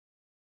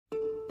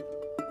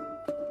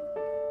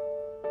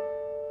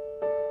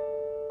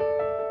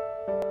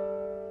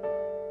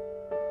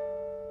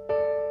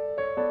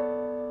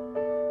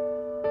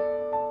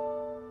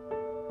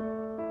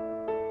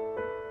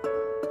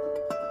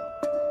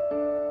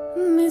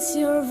Miss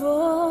your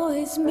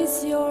voice,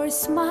 miss your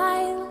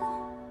smile,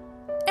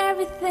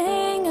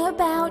 everything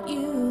about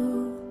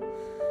you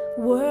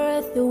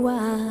worth the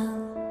while.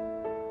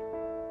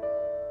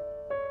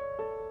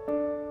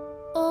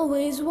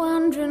 Always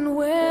wondering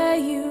where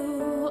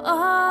you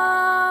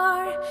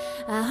are.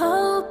 I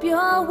hope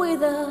you're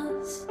with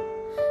us,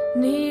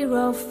 near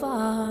or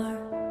far.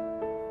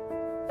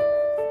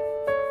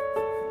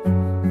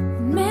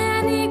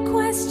 Many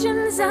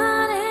questions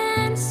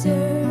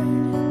unanswered,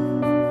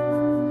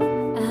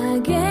 I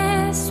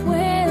guess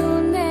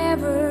we'll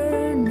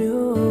never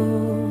know.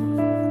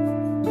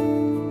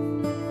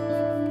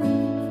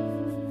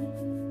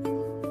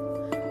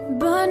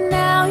 But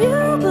now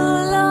you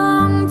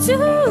belong to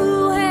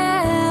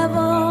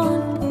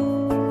heaven.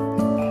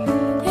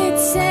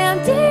 It's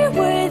empty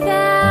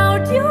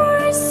without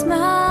your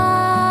smile.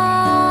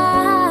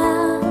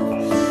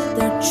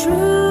 The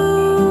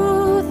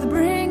truth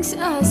brings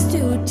us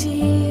to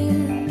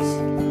tears.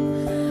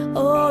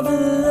 All the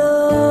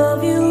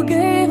love you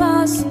gave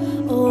us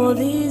all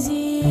these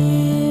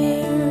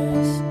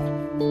years.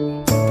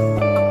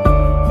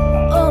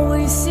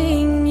 Always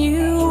seeing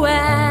you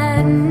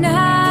at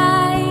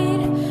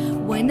night,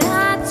 when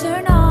I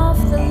turn off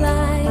the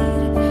light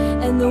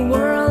and the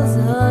world's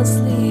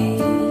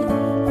asleep.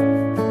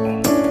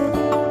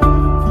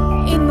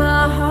 In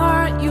my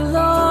heart you'll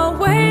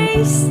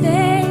always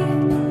stay.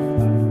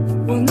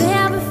 We'll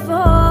never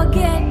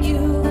forget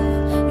you,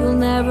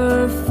 you'll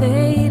never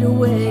fade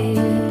away.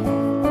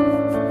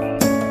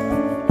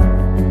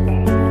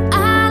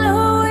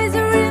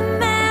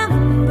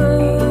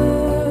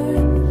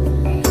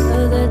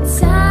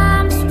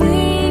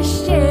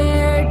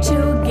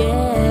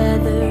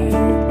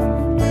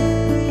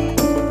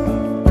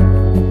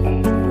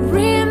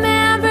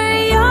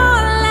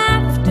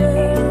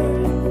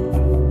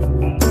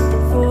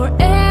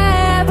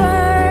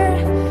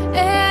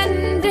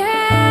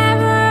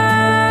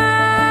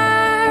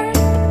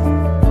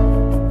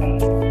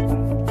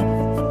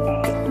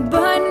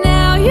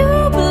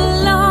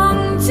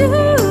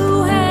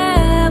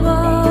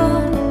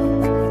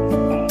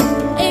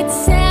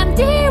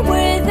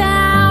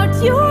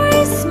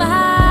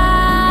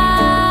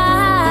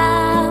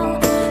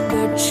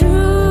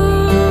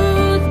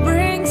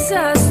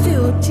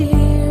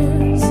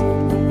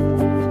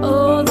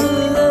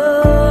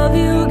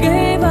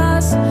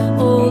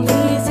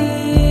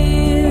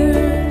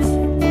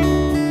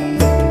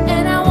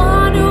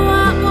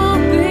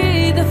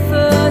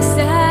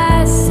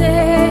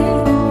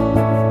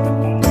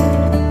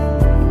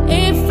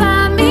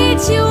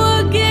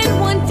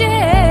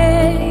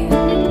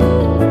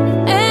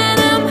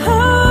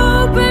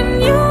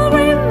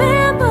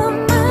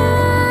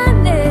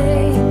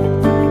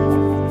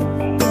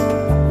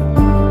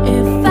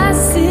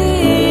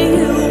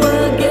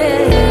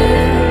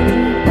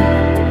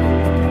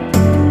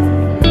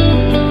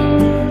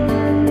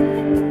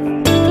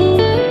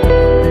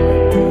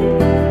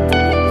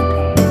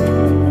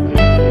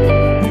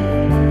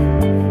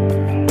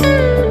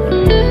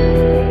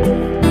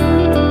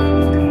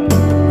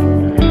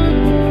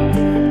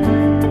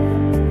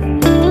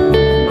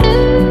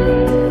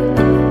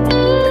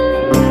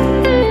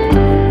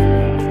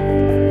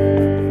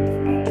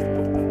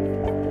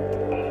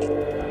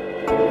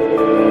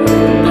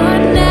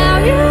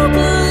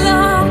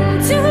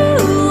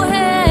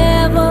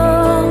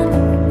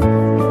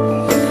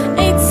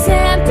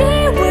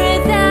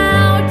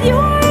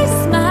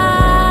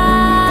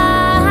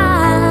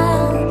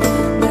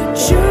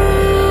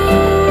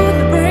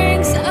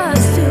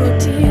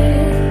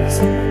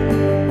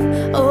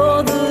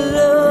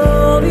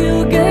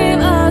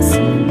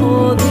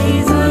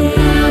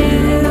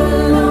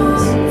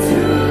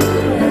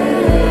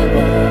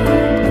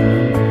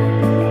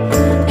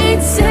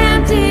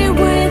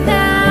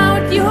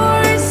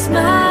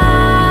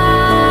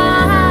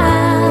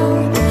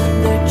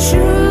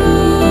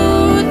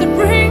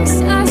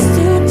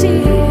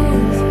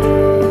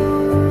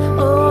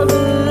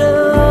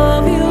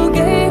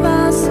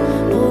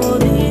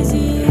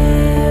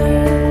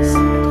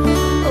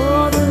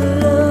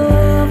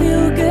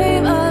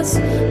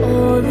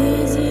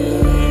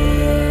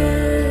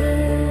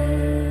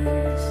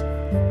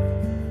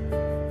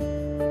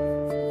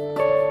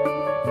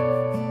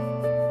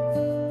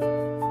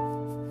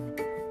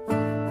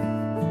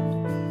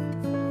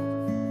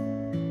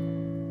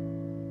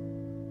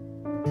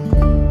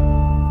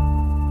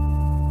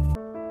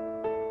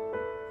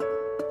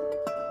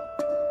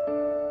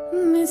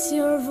 Miss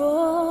your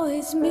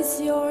voice, miss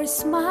your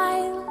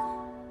smile,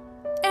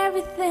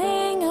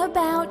 everything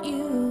about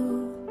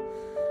you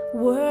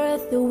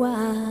worth the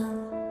while.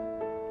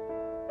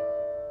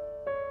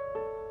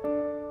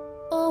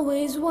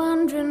 Always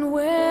wondering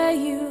where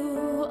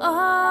you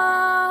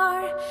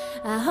are.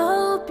 I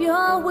hope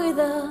you're with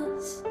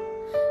us,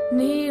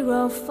 near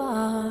or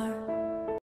far.